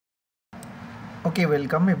Okay,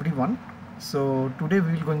 welcome everyone. So today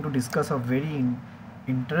we are going to discuss a very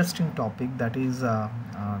interesting topic, that is the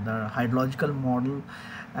hydrological model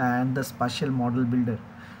and the spatial model builder.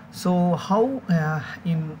 So how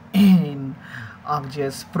in in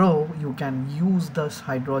ArcGIS Pro you can use this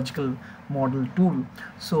hydrological model tool.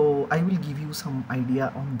 So I will give you some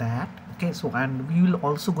idea on that. Okay, so and we will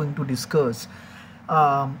also going to discuss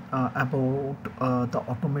about the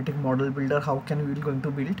automatic model builder, how can we will going to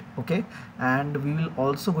build. Okay, and we will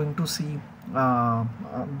also going to see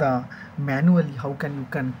the manually how can you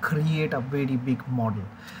can create a very big model.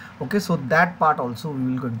 Okay, so that part also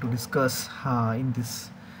we will going to discuss in this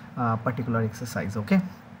particular exercise. Okay,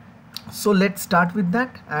 so let's start with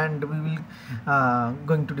that, and we will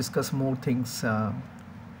going to discuss more things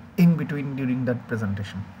in between during that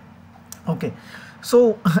presentation. Okay,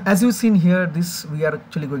 so as you've seen here, this we are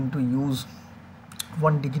actually going to use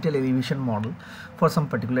one digital elevation model for some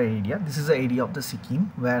particular area. This is the area of the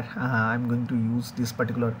Sikkim where I'm going to use this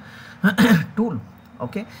particular tool.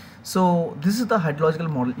 Okay, so this is the hydrological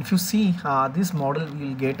model. If you see this model we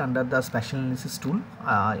will get under the spatial analysis tool.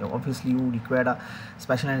 Obviously you require a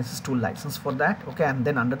spatial analysis tool license for that. Okay, and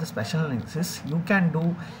then under the spatial analysis you can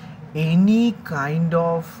do any kind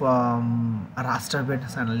of raster bed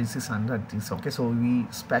analysis under this. Okay, so we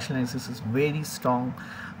spatial analysis is very strong,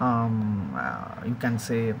 you can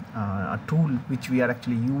say a tool which we are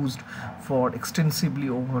actually used for extensively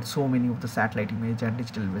over so many of the satellite image and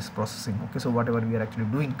digital based processing. Okay, so whatever we are actually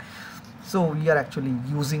doing, so we are actually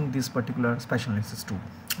using this particular spatial analysis tool.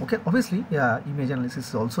 Okay, obviously image analysis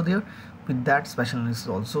is also there. With that, spatial analysis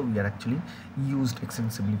also we are actually used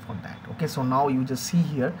extensively for that. Okay, so now you just see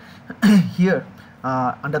here here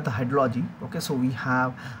under the hydrology. Okay, so we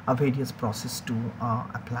have a various process to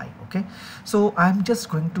apply. Okay, so I'm just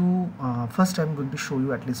going to first I'm going to show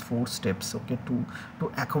you at least 4 steps. Okay, to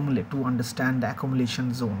accumulate, to understand the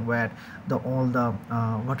accumulation zone where the all the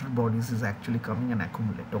water bodies is actually coming and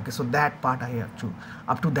accumulate. Okay, so that part I have to,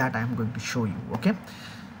 up to that I am going to show you. Okay,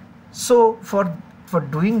 so for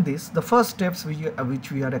doing this, the first steps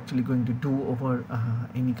which we are actually going to do over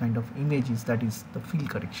any kind of images, that is the field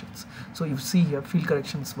corrections. So you see here field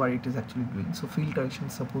corrections, what it is actually doing. So field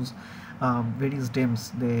corrections, suppose various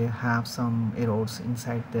DEMs, they have some errors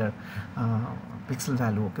inside their pixel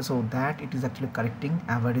value. Okay, so that it is actually correcting,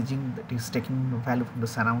 averaging, that is taking the value from the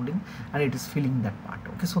surrounding and it is filling that part.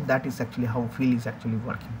 Okay, so that is actually how field is actually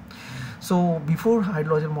working. So before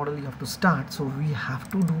hydrological model you have to start, so we have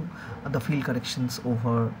to do the field corrections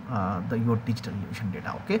over your digital elevation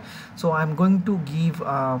data. Okay, so I'm going to give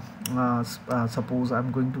suppose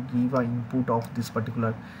I'm going to give an input of this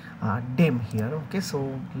particular DEM here. Okay,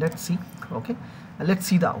 so let's see. Okay, let's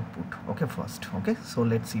see the output. Okay, first. Okay, so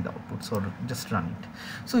let's see the output. So just run it.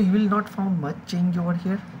 So you will not find much change over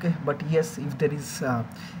here. Okay, but yes, if there is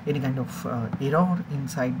any kind of error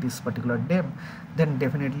inside this particular DEM, then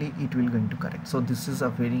definitely it will going to correct. So this is a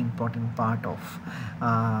very important part of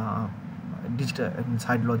digital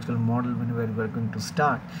hydrological model. Whenever we are going to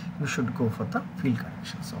start, you should go for the field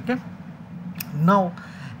corrections. Okay, now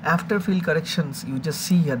after field corrections, you just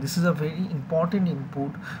see here, this is a very important input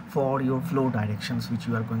for your flow directions which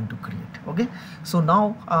you are going to create. Okay, so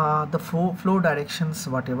now the flow directions,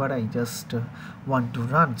 whatever I just want to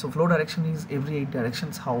run. So flow direction is every 8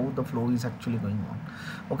 directions how the flow is actually going on.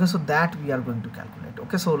 Okay, so that we are going to calculate.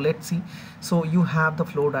 Okay, so let's see. So you have the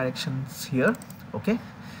flow directions here. Okay,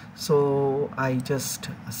 so I just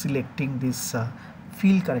selecting this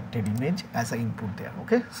field corrected image as an input there.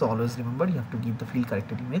 Okay, so always remember you have to give the field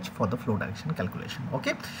corrected image for the flow direction calculation.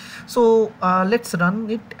 Okay, so let's run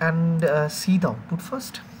it and see the output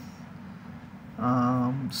first.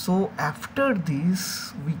 So after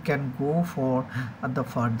this we can go for the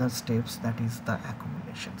further steps, that is the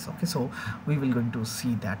accumulations. Okay, so we will going to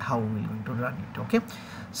see that how we will going to run it. Okay,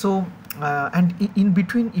 so and in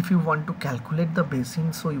between, if you want to calculate the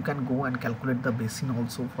basin, so you can go and calculate the basin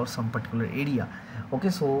also for some particular area. Okay,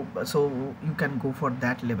 so you can go for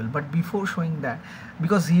that level. But before showing that,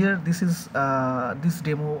 because here this is this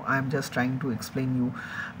demo I am just trying to explain you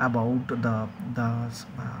about the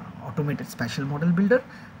automated spatial model builder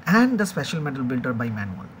and the spatial model builder by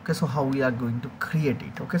manual. Okay, so how we are going to create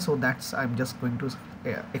it. Okay, so that's I'm just going to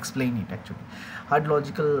explain it. Actually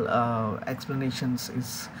hydrological explanations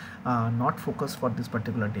is not focused for this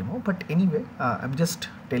particular demo, but anyway I'm just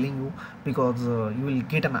telling you because you will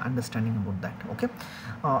get an understanding about that. Okay,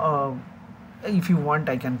 if you want,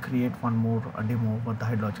 I can create one more demo about the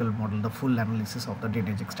hydrological model, the full analysis of the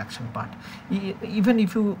drainage extraction part. Even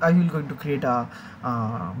if I will going to create a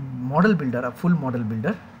model builder, a full model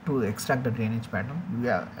builder, to extract the drainage pattern,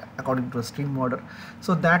 according to a stream order.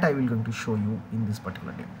 So that I will going to show you in this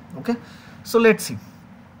particular demo. Okay, so let's see.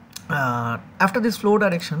 After this flow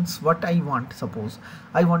directions, what I want, suppose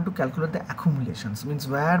I want to calculate the accumulations, means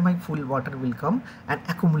where my full water will come and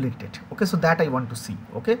accumulate it. Okay, so that I want to see.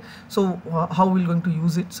 Okay, so how we're going to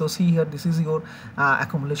use it? So see here, this is your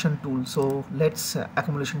accumulation tool. So let's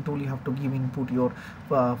accumulation tool, you have to give input your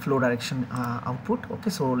flow direction output. Okay,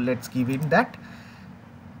 so let's give in that,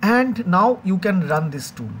 and now you can run this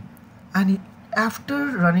tool, and after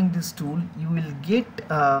running this tool you will get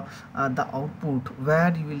the output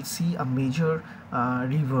where you will see a major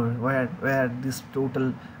river where this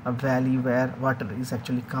total valley where water is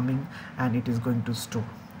actually coming and it is going to store.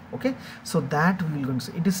 Okay, so that we will going to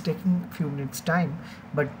see. It is taking few minutes time,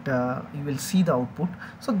 but you will see the output.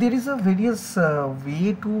 So there is a various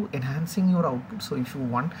way to enhancing your output, so if you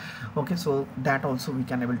want, okay, so that also we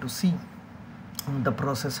can able to see the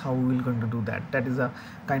process how we will going to do that. That is a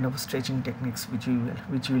kind of stretching techniques which we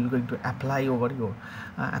will going to apply over your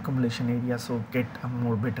accumulation area, so get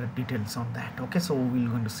more better details on that. Okay, so we will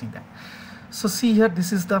going to see that. So see here,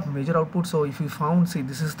 this is the major output. So if you found, see,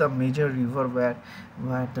 this is the major river where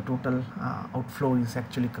the total outflow is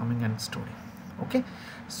actually coming and storing. Okay,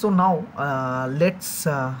 so now let's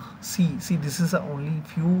see this is only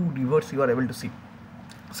few rivers you are able to see.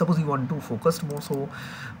 Suppose you want to focus more, so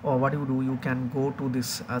what you do, you can go to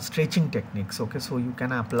this stretching techniques. Okay, so you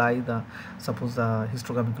can apply the, suppose the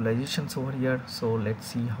histogram equalizations over here. So let's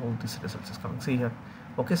see how this result is coming. See here.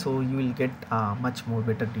 Okay, so you will get much more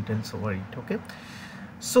better details over it. Okay,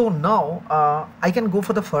 so now I can go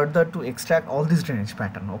for the further to extract all this drainage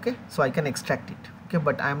pattern. Okay, so I can extract it. Okay,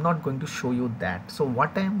 but I am not going to show you that. So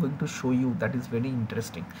what I am going to show you, that is very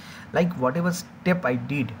interesting, like whatever step I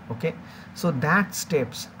did. Okay, so that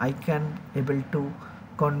steps I can able to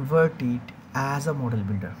convert it as a model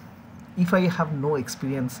builder if I have no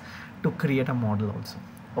experience to create a model also.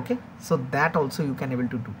 Okay, so that also you can able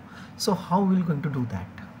to do. So how we will going to do that?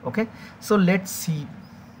 Okay, so let's see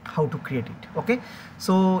how to create it. Okay,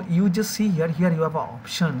 so you just see here you have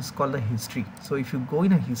options called the history. So if you go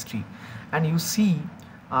in a history and you see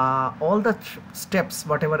all the steps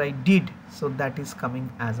whatever I did, so that is coming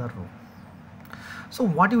as a row. So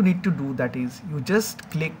what you need to do, that is you just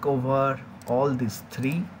click over all these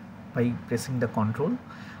three by pressing the control.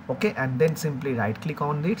 Okay, and then simply right click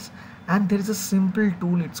on this, and there is a simple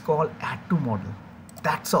tool, it's called add to model.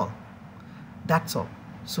 That's all.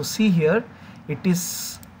 So see here, it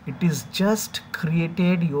is just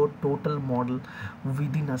created your total model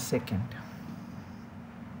within a second.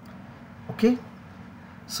 Okay,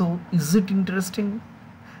 so is it interesting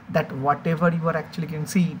that whatever you are actually can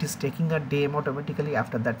see, it is taking a dam automatically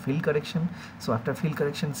after that field correction. So after field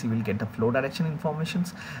corrections you will get the flow direction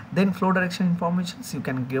informations, then flow direction informations you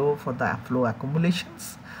can go for the flow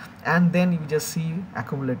accumulations, and then you just see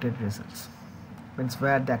accumulated results, means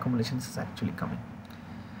where the accumulations is actually coming.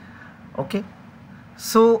 Okay,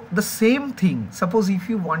 so the same thing, suppose if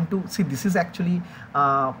you want to see, this is actually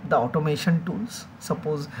the automation tools.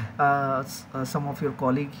 Suppose some of your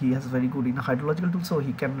colleague, he has very good in a hydrological tool, so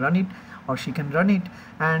he can run it or she can run it,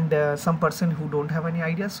 and some person who don't have any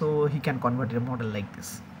idea, so he can convert a model like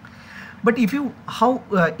this. But if you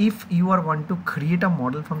if you are want to create a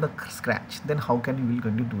model from the scratch, then how can you will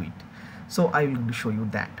going to do it? So I will going to show you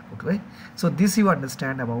that. Okay, so this you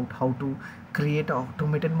understand about how to create an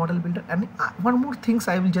automated model builder. And one more things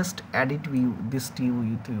I will just add it to you, this to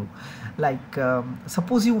you, like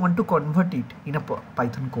suppose you want to convert it in a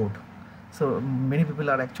Python code. So many people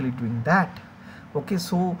are actually doing that. Okay,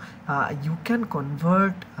 so you can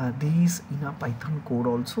convert these in a Python code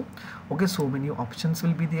also. Okay, so many options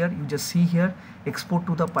will be there. You just see here, export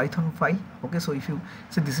to the Python file. Okay, so if you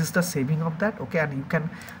so this is the saving of that. Okay, and you can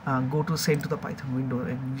go to send to the Python window,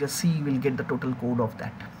 and you just see you will get the total code of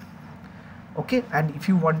that. Okay, and if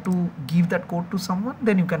you want to give that code to someone,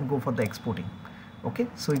 then you can go for the exporting. Okay,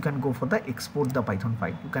 so you can go for the export the Python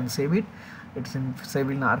file. You can save it. It's in save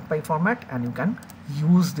in ArcGIS format, and you can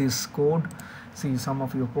use this code. See, some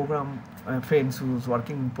of your program friends who's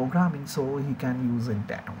working in programming, so he can use it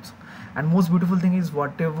that also. And most beautiful thing is,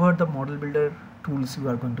 whatever the model builder tools you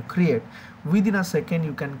are going to create, within a second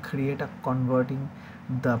you can create a converting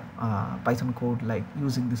the Python code like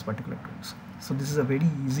using this particular tools. So this is a very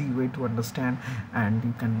easy way to understand, and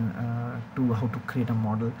you can do how to create a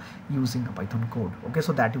model using a Python code. Okay,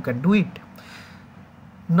 so that you can do it.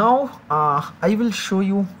 Now I will show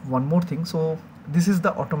you one more thing. So this is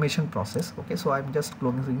the automation process. Okay, so I'm just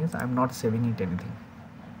closing this, I'm not saving it anything.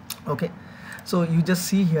 Okay, so you just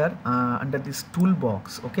see here under this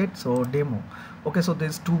toolbox. Okay, so demo. Okay, so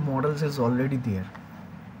these two models is already there.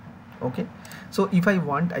 Okay, so if I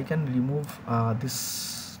want, I can remove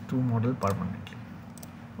this two model permanently.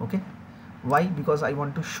 Okay, why? Because I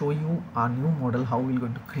want to show you a new model how we're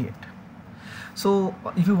going to create. So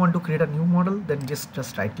if you want to create a new model, then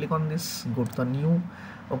just right click on this, go to the new,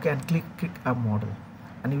 okay, and click a model,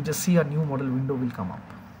 and you just see a new model window will come up.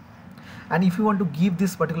 And if you want to give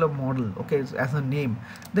this particular model, okay, as a name,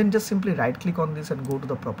 then just simply right click on this and go to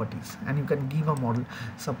the properties, and you can give a model.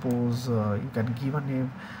 Suppose you can give a name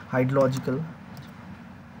hydrological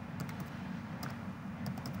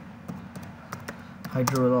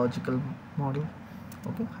model.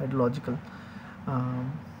 Okay, hydrological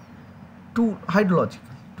to hydrological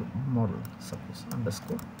to model, suppose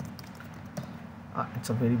underscore. It's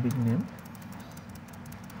a very big name,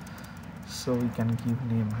 so we can give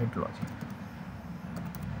name hydrological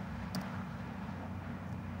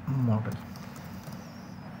model.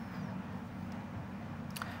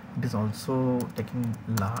 It is also taking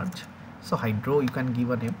large, so hydro you can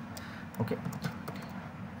give a name. Okay,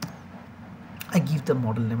 I give the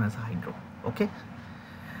model name as hydro. Okay,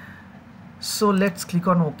 so let's click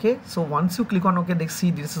on OK. So once you click on OK, they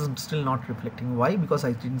see this is still not reflecting. Why? Because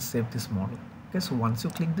I didn't save this model. Okay, so once you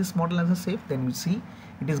click this model as a save, then you see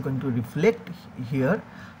it is going to reflect here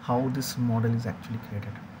how this model is actually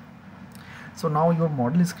created. So now your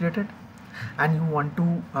model is created, and you want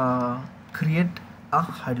to create a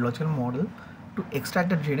hydrological model to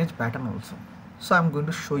extract a drainage pattern also. So I'm going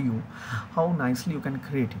to show you how nicely you can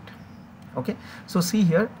create it. Okay, so see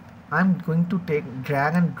here, I'm going to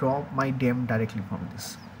drag and drop my DEM directly from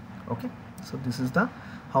this. Okay, so this is the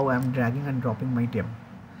how I'm dragging and dropping my DEM.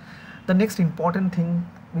 The next important thing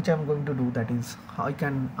which I'm going to do, that is how I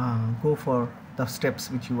can go for the steps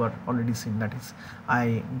which you are already seen, that is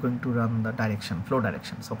I'm going to run the flow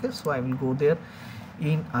directions. Okay, so I will go there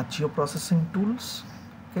in geoprocessing tools.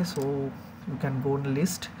 Okay, so you can go in the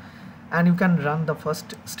list, and you can run the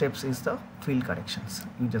first steps is the field corrections.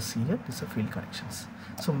 You just see here, this is field corrections.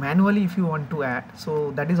 So manually if you want to add,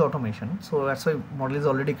 so that is automation, so that's why model is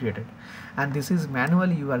already created, and this is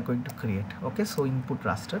manually you are going to create. Okay, so input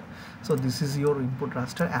raster, so this is your input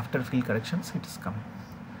raster. After field corrections it is coming.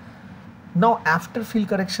 Now after field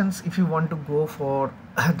corrections, if you want to go for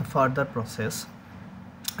the further process,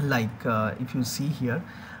 like if you see here,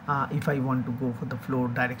 if I want to go for the flow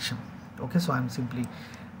direction, okay, so I'm simply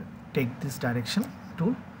take this direction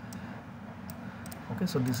tool. Okay,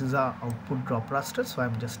 so this is a output drop raster, so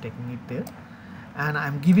I'm just taking it there, and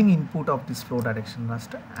I'm giving input of this flow direction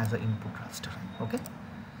raster as an input raster. Okay,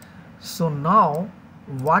 so now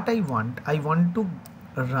what I want to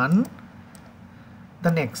run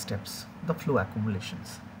the next steps, the flow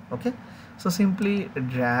accumulations. Okay, so simply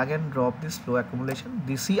drag and drop this flow accumulation.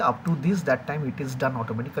 This see up to this, that time it is done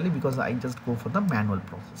automatically because I just go for the manual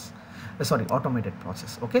process, automated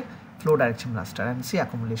process. Okay, flow direction raster, and see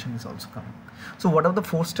accumulation is also coming. So what are the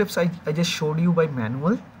 4 steps I just showed you by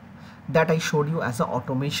manual, that I showed you as a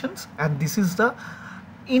automations, and this is the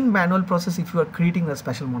in manual process. If you are creating a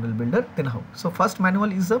special model builder, then how? So first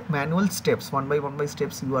manual is the manual steps, one by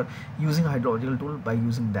steps. You are using hydrological tool by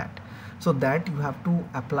using that, so that you have to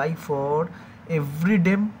apply for every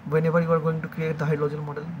DEM whenever you are going to create the hydrological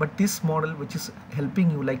model. But this model which is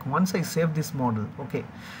helping you, like once I save this model, okay,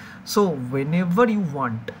 so whenever you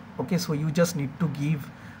want, okay, so you just need to give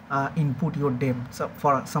input your DEM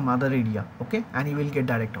for some other area, okay, and you will get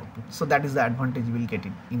direct output. So that is the advantage you will get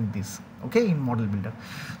in this, okay, in model builder.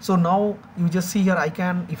 So now you just see here, I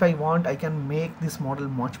can, if I want, I can make this model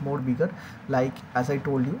much more bigger. Like as I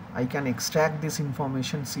told you, I can extract this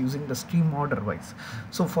information using the stream order wise.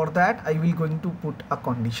 So for that I will going to put a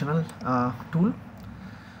conditional tool.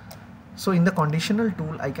 So in the conditional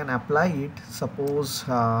tool I can apply it. Suppose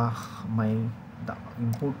the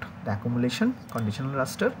input, the accumulation, conditional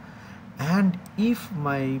raster, and if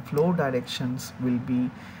my flow directions will be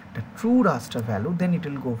the true raster value, then it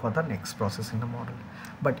will go for the next process in the model.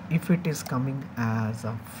 But if it is coming as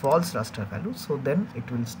a false raster value, so then it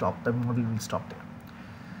will stop, the model will stop there.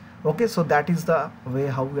 Okay, so that is the way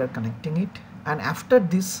how we are connecting it. And after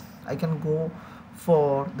this I can go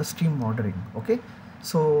for the stream ordering. Okay,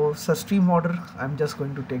 so stream order, I'm just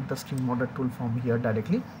going to take the stream order tool from here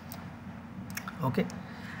directly. Okay,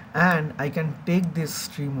 and I can take this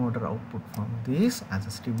stream order output from this as a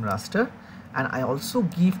stream raster, and I also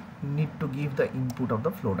need to give the input of the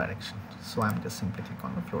flow direction. So I'm just simply click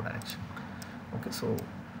on the flow direction. Okay,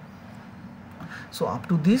 so up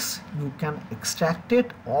to this you can extract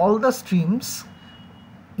it all the streams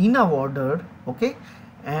in a order, okay,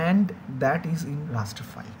 and that is in raster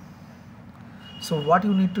file. So what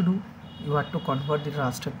you need to do, you have to convert the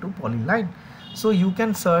raster to polyline. So you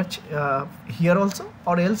can search here also,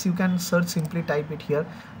 or else you can search, simply type it here,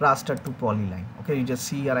 raster to polyline. Okay, you just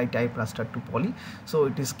see here I type raster to poly, so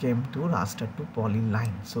it is came to raster to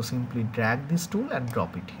polyline. So simply drag this tool and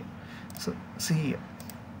drop it here. So see here,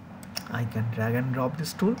 I can drag and drop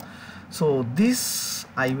this tool. So this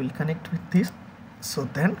I will connect with this. So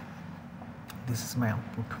then this is my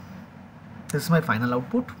output, this is my final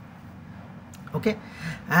output. Okay,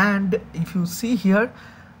 and if you see here,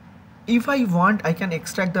 if I want, I can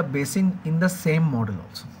extract the basin in the same model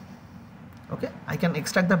also. Okay, I can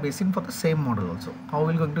extract the basin for the same model also. How are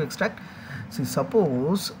we going to extract? See,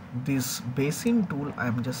 suppose this basin tool, I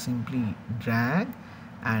am just simply drag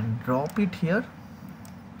and drop it here,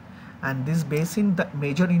 and this basin, the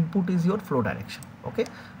major input is your flow direction. Okay,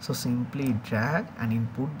 so simply drag and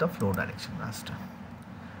input the flow direction raster.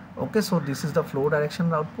 Okay, so this is the flow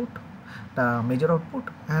direction output, the major output,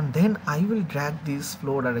 and then I will drag this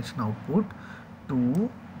flow direction output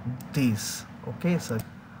to this. Okay,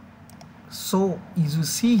 so as you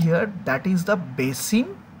see here, that is the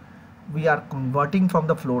basin we are converting from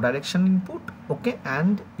the flow direction input. Okay,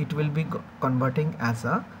 and it will be converting as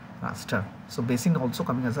a raster. So basin also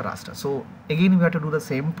coming as a raster. So again we have to do the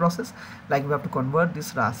same process, like we have to convert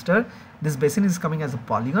this raster, this basin is coming as a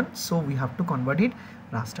polygon, so we have to convert it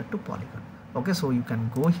raster to polygon. Okay, so you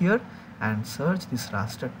can go here and search this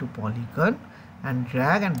raster to polygon and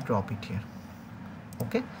drag and drop it here.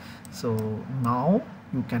 Okay, so now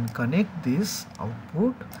you can connect this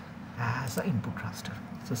output as an input raster.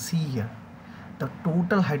 So see here, the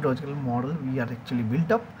total hydrological model we are actually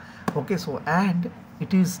built up. Okay, so and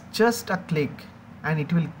it is just a click and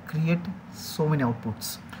it will create so many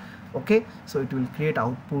outputs. Okay, so it will create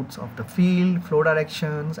outputs of the field, flow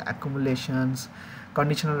directions, accumulations,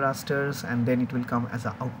 conditional rasters, and then it will come as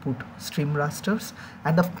a output stream rasters,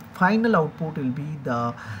 and the final output will be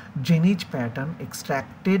the drainage pattern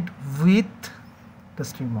extracted with the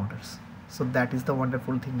stream models. So that is the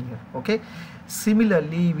wonderful thing here. Okay,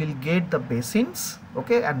 similarly we will get the basins.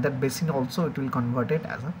 Okay, and that basin also it will convert it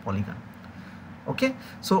as a polygon. Okay,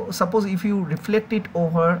 so suppose if you reflect it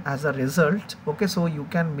over as a result, okay, so you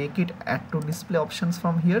can make it add to display options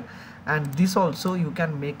from here, and this also you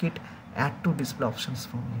can make it add to display options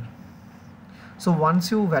from here. So once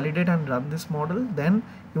you validate and run this model, then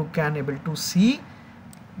you can able to see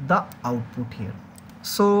the output here.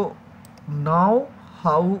 So now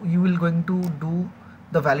how you will going to do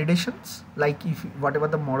the validations, like if whatever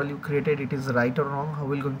the model you created it is right or wrong, how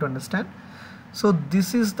will you going to understand? So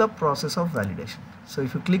this is the process of validation. So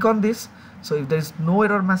if you click on this, so if there is no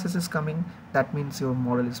error message is coming, that means your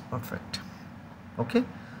model is perfect. Okay,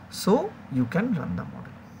 so you can run the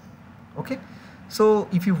model. Okay, so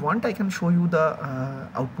if you want I can show you the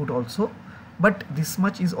output also, but this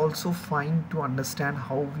much is also fine to understand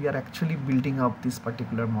how we are actually building up this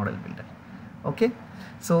particular model builder. Okay,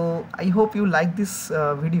 so I hope you like this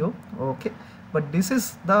video. Okay, but this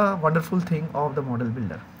is the wonderful thing of the model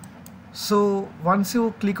builder. So once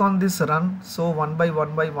you click on this run, so one by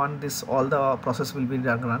one this all the process will be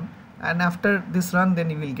run, and after this run then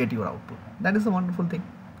you will get your output. That is the wonderful thing.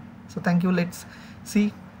 So thank you, let's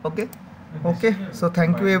see. Okay, so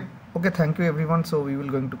thank you. Okay, thank you everyone. So we will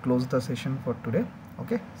going to close the session for today.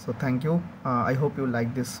 Okay, so thank you. I hope you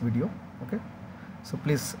like this video. Okay, so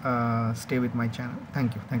please stay with my channel.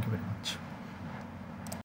 Thank you very much.